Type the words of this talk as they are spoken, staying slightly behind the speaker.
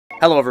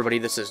Hello everybody,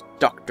 this is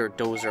Dr.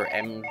 DOZER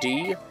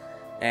MD,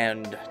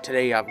 and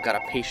today I've got a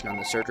patient on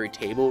the surgery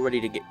table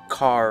ready to get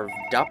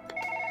carved up.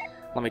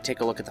 Let me take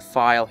a look at the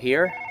file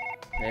here.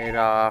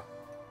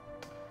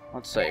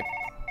 Let's see.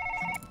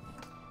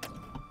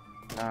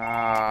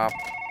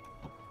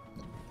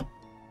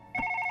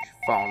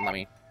 Phone, let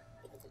me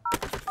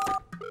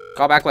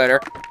call back later.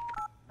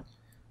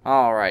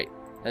 Alright,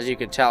 as you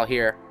can tell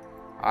here,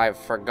 I've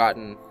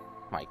forgotten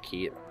my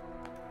key.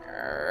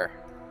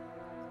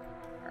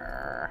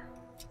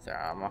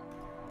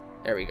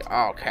 There we go.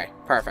 Okay,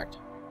 perfect.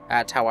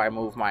 That's how I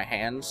move my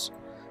hands.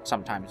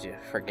 Sometimes you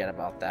forget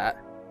about that.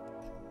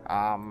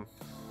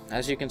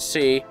 As you can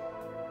see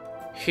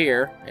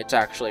here, it's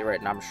actually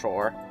written, I'm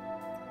sure.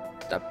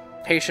 The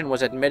patient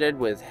was admitted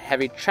with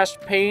heavy chest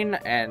pain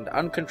and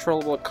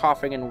uncontrollable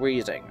coughing and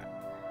wheezing.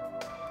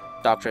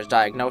 Doctor's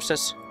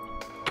diagnosis: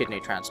 kidney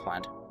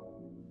transplant.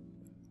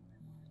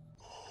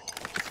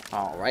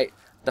 Alright.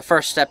 The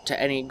first step to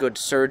any good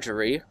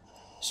surgery,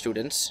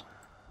 students,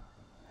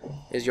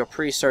 is your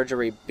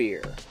pre-surgery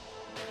beer.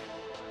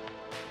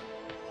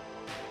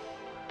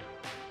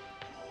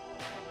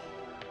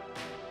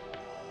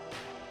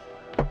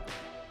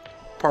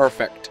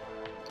 Perfect.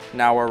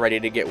 Now we're ready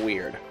to get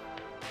weird.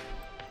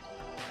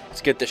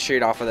 Let's get the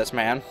sheet off of this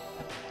man.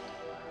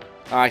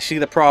 I see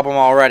the problem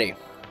already.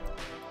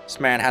 This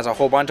man has a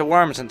whole bunch of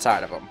worms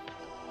inside of him.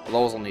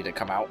 Well, those will need to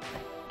come out.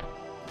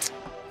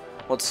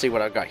 Let's see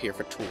what I've got here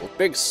for tools.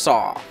 Big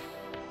saw.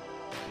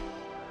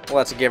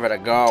 Let's give it a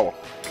go.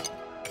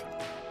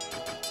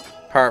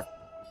 Hang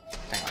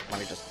on, let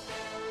me just...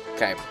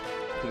 Okay,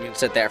 you can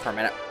sit there for a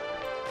minute.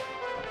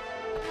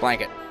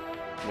 Blanket,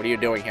 what are you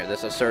doing here?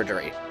 This is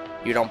surgery.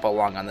 You don't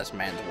belong on this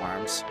man's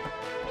worms.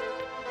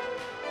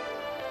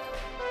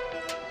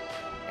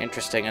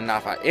 Interesting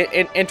enough.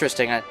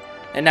 Interesting. It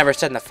never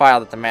said in the file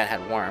that the man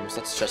had worms.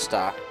 Let's just,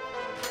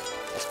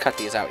 let's cut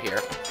these out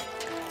here.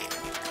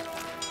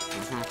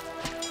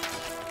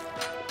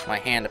 My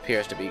hand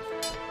appears to be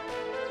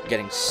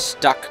getting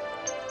stuck.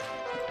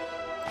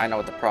 I know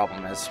what the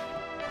problem is.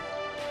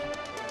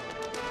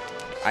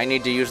 I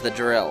need to use the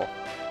drill.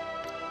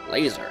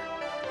 Laser.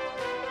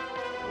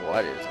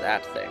 What is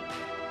that thing?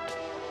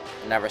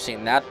 Never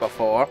seen that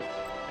before.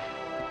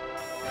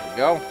 There we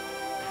go.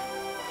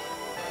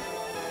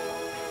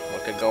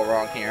 What could go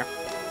wrong here?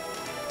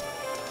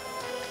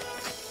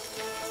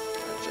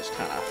 It's just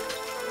kind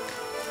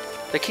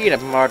of... The key to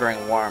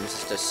murdering worms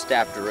is to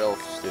stab drills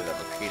through them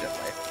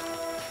repeatedly.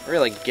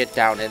 Really get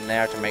down in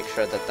there to make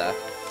sure that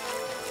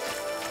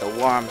the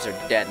worms are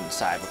dead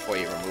inside before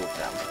you remove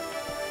them.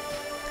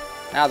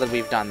 Now that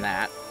we've done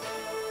that,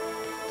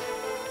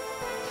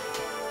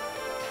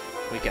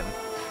 we can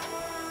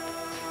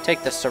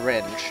take the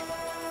syringe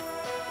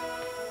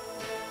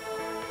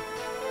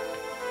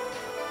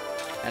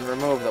and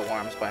remove the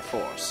worms by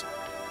force.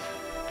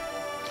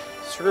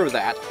 Screw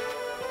that.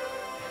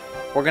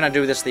 We're gonna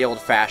do this the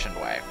old-fashioned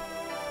way.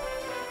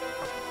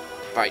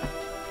 By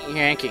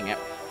yanking it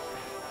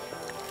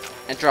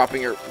and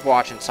dropping your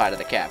watch inside of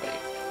the cavity.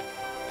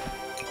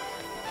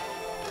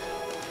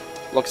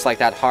 Looks like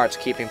that heart's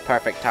keeping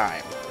perfect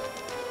time.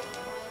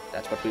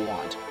 That's what we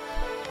want.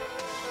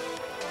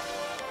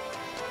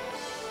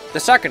 The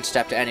second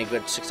step to any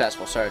good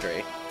successful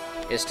surgery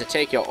is to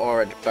take your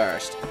orange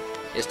burst.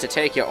 Get the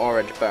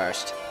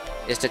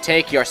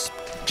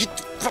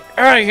fuck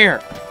out of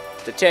here!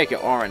 To take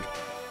your orange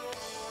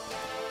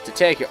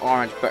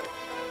burst.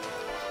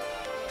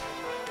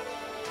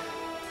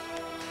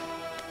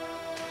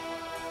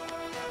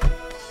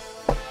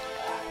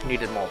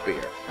 Needed more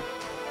beer.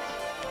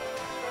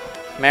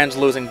 Man's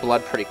losing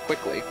blood pretty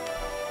quickly,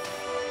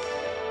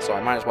 so I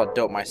might as well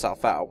dope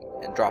myself out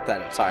and drop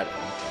that inside of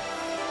him.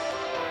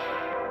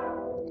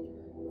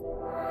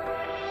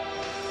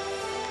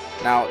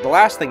 Now, the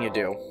last thing you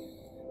do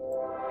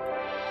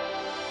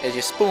is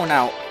you spoon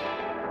out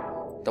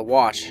the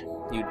watch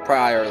you'd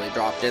priorly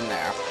dropped in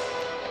there.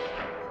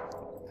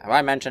 Have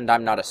I mentioned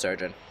I'm not a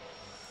surgeon?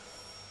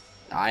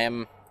 I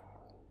am...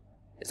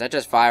 Is that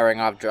just firing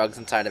off drugs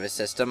inside of his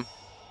system?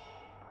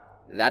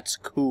 That's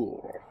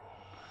cool.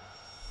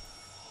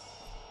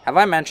 Have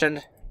I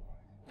mentioned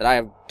that I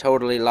have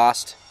totally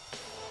lost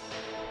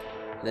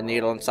the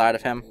needle inside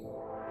of him?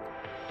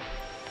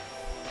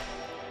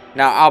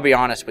 Now, I'll be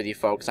honest with you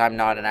folks, I'm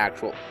not an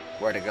actual...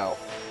 Where to go?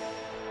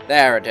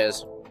 There it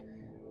is.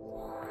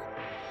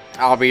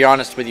 I'll be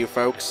honest with you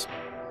folks,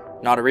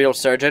 not a real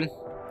surgeon.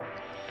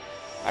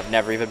 I've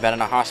never even been in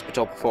a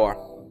hospital before.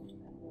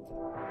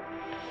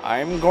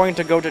 I'm going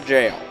to go to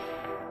jail.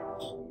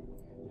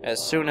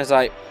 As soon as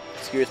I...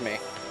 Excuse me.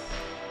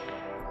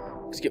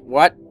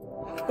 What?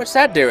 What's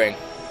that doing?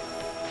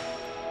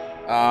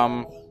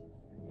 I'm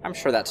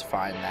sure that's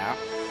fine now.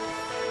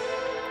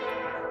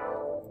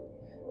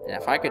 And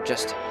if I could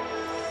just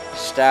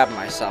stab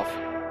myself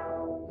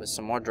with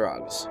some more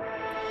drugs,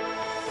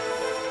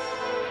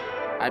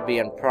 I'd be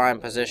in prime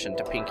position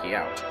to pinky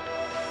out.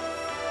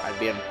 I'd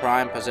be in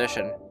prime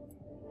position.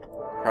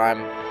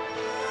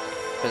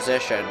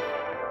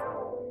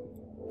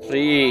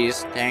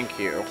 Please, thank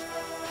you.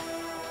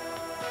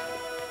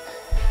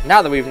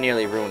 Now that we've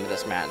nearly ruined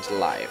this man's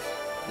life,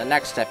 the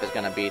next step is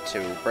going to be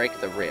to break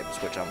the ribs,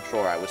 which I'm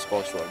sure I was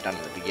supposed to have done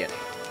in the beginning.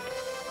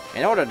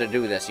 In order to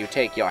do this, you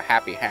take your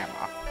happy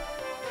hammer.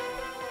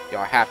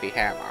 Your happy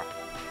hammer.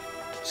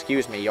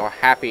 Excuse me, your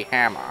happy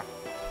hammer.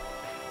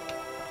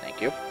 Thank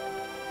you.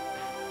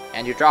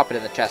 And you drop it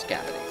in the chest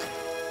cavity.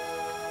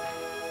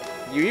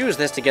 You use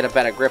this to get a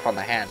better grip on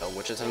the handle,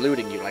 which is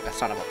eluding you like a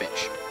son of a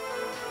bitch.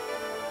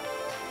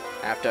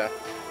 After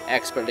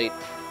expertly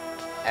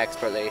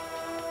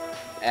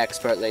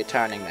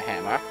turning the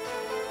hammer,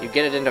 you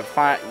get it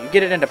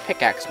into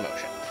pickaxe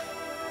motion,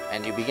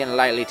 and you begin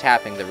lightly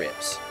tapping the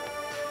ribs.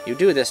 You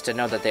do this to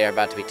know that they are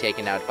about to be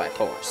taken out by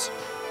force,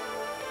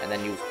 and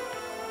then you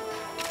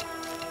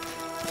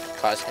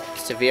cause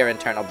severe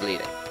internal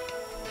bleeding.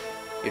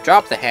 You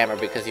drop the hammer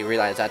because you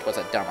realize that was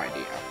a dumb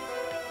idea.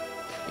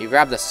 You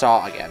grab the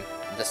saw again.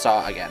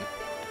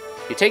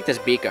 You take this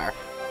beaker.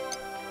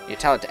 You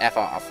tell it to F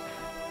off.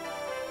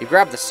 You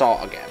grab the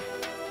saw again.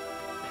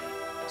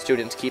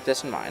 Students, keep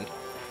this in mind.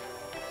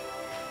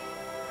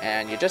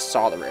 And you just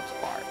saw the ribs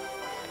apart.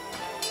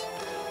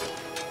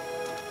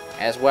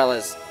 As well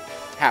as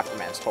half the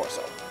man's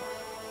torso.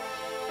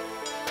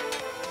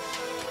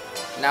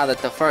 Now that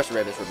the first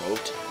rib is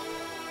removed,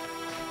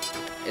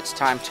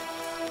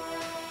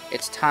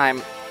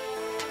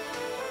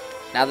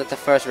 now that the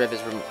first rib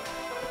is removed,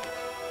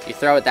 you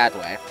throw it that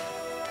way.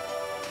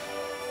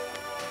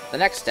 The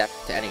next step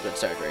to any good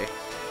surgery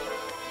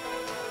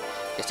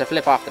is to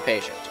flip off the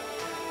patient.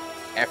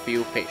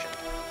 F-U patient.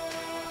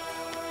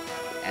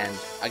 And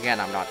again,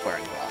 I'm not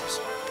wearing gloves.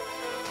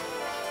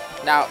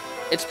 Now,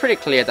 it's pretty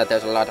clear that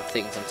there's a lot of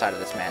things inside of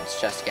this man's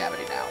chest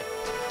cavity now.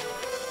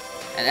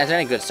 And as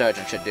any good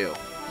surgeon should do,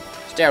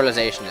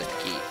 sterilization is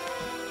the key.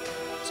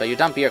 So you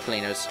dump ear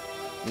cleaners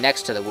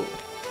next to the wound.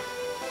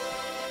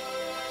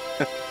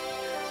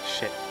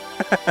 Shit.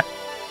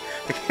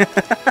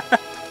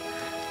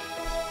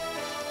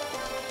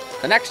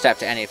 The next step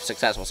to any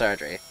successful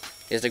surgery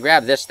is to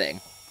grab this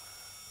thing,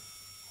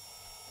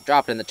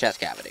 drop it in the chest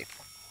cavity,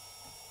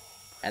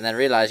 and then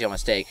realize your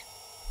mistake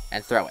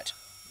and throw it.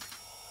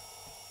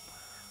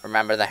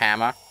 Remember the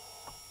hammer?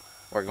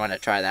 We're going to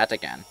try that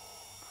again.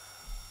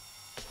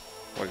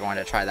 We're going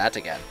to try that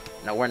again.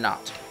 No, we're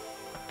not.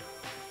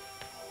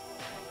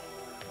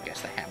 I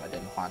guess the hammer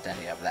didn't want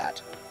any of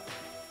that.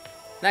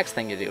 Next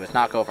thing you do is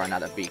knock over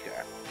another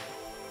beaker.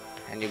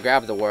 And you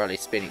grab the whirly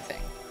spinny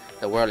thing.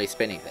 The whirly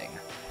spinny thing.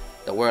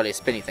 The whirly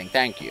spinny thing,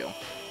 thank you.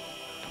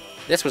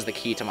 This was the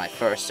key to my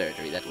first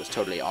surgery that was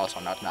totally also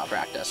not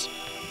malpractice.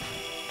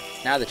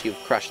 Now that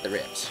you've crushed the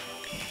ribs,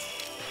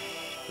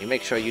 you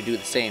make sure you do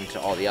the same to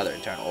all the other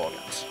internal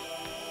organs.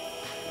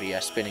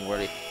 Via spinning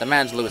whirly. The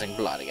man's losing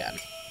blood again.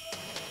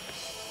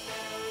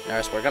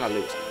 Nurse, we're gonna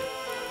lose him.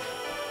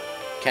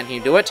 Can he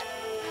do it?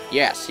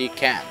 Yes, he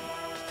can.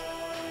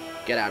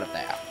 Get out of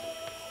there.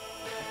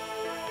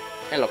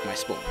 Hey, look, my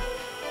spoon.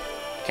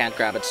 Can't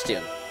grab it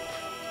still.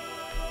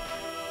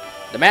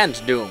 The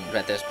man's doomed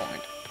at this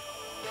point.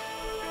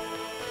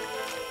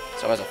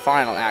 So as a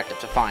final act of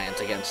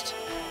defiance against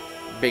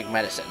big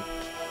medicine,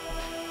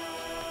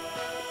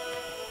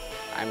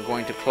 I'm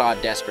going to claw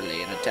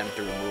desperately and attempt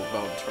to remove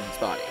bones from his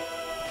body.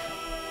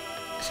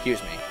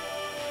 Excuse me.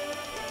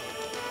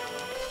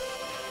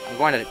 I'm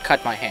going to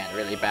cut my hand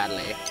really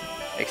badly,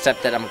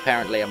 except that I'm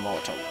apparently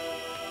immortal.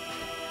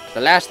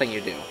 The last thing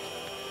you do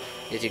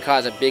is you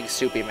cause a big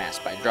soupy mess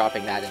by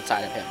dropping that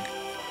inside of him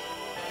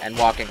and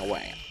walking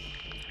away.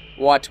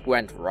 What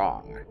went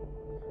wrong?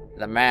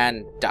 The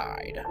man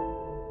died.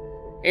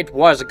 It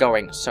was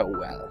going so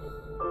well.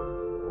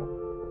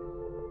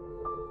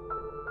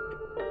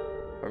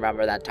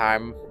 Remember that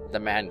time the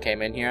man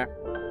came in here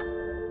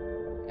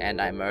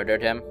and I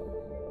murdered him?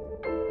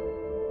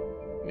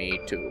 Me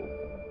too.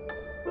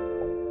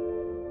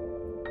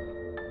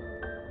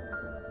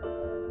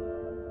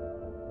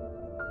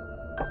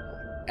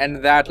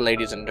 And that,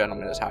 ladies and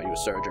gentlemen, is how you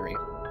surgery.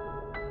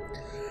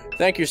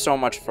 Thank you so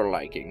much for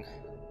liking.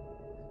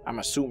 I'm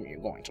assuming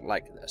you're going to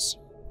like this.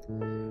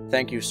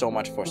 Thank you so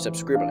much for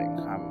subscribing.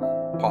 I'm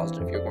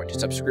positive you're going to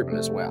subscribe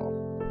as well.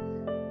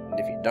 And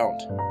if you don't,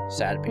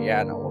 sad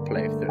piano will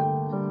play through...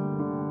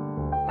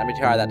 Let me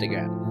try that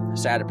again.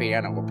 Sad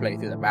piano will play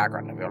through the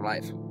background of your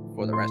life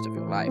for the rest of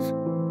your life.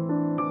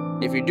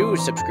 If you do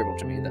subscribe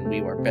to me, then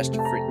we were best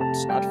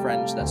friends. Not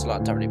friends, that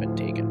slot's already been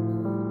taken.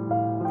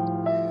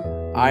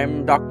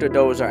 I'm Dr.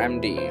 Dozer,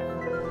 MD.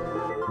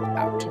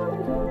 Out.